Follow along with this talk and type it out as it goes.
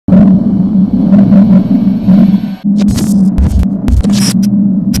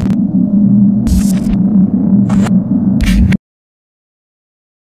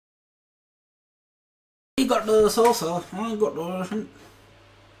salsa. I ain't got nothing.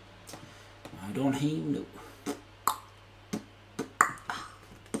 I don't even know.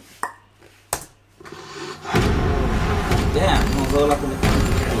 Damn, I'm gonna roll up in the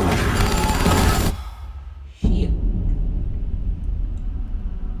shit.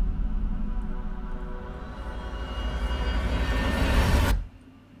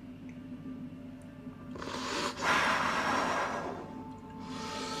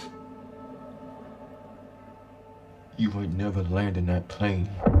 You ain't never landing that plane.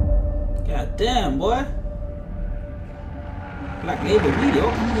 God damn, boy. Black Label Media,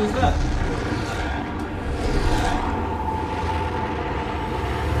 what company is that?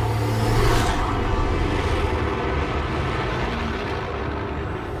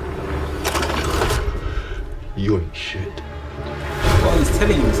 You ain't shit. Oh, he's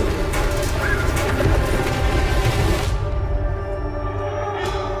telling himself.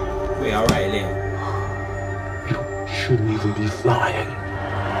 Wait, alright, Liam. You shouldn't even be flying.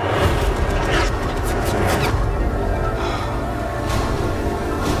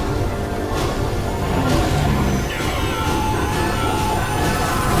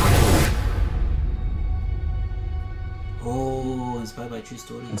 Oh, inspired by a true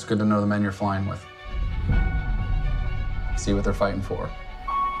story. It's good to know the men you're flying with. See what they're fighting for.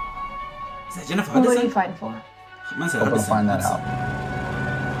 Is that Jennifer What Hudson? are you fighting for? Man said Hope I'll Hudson. find that out.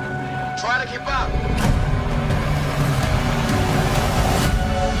 Try to keep up.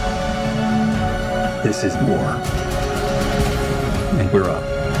 This is war. And we're up.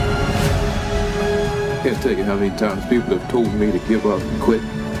 Can't tell you how many times people have told me to give up and quit,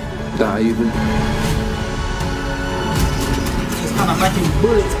 die even. He's kind of making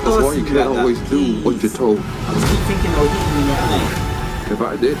bullets. That's why you can't always do what you're told. I was keep thinking of hitting me in the eye. If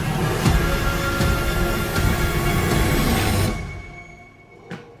I did,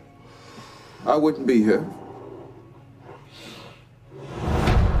 I wouldn't be here.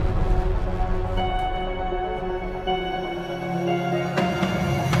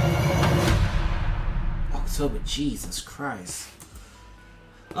 October, Jesus Christ.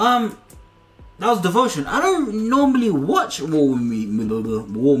 That was Devotion. I don't normally watch war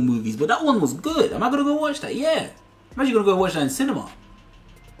movies, but that one was good. Am I gonna go watch that? Yeah. I'm actually gonna go watch that in cinema.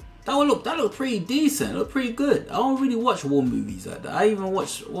 That looked pretty decent. It looked pretty good. I don't really watch war movies like that. I even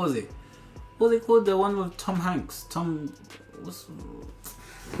watched, what was it called? The one with Tom Hanks.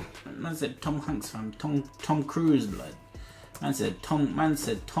 Man said Tom Hanks, fam. Tom Cruise blood. Man said Tom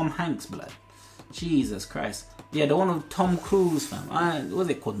Hanks blood. Jesus Christ. Yeah, the one with Tom Cruise, fam. What was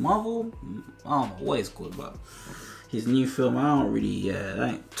it called? Marvel? I don't know what it's called, but his new film, I don't really,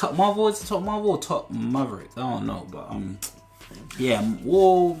 Top Marvel? Is it Top Marvel or Top Maverick? I don't know, but yeah,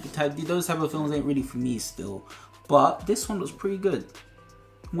 war, those type of films ain't really for me still. But this one looks pretty good.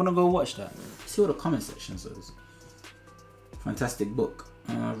 I'm gonna go watch that. See what the comment section says. Fantastic book.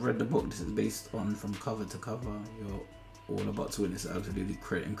 I've read the book. This is based on from cover to cover. You're all about to witness an absolutely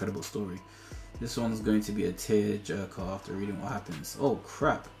incredible story. This one's going to be a tear-jerker after reading what happens. Oh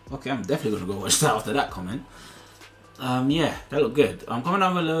crap. Okay, I'm definitely gonna go watch that after that comment. Yeah, that looked good. Comment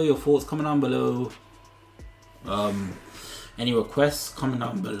down below your thoughts. Comment down below. Any requests? Comment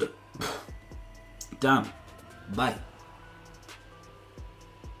down below. Damn. Bye.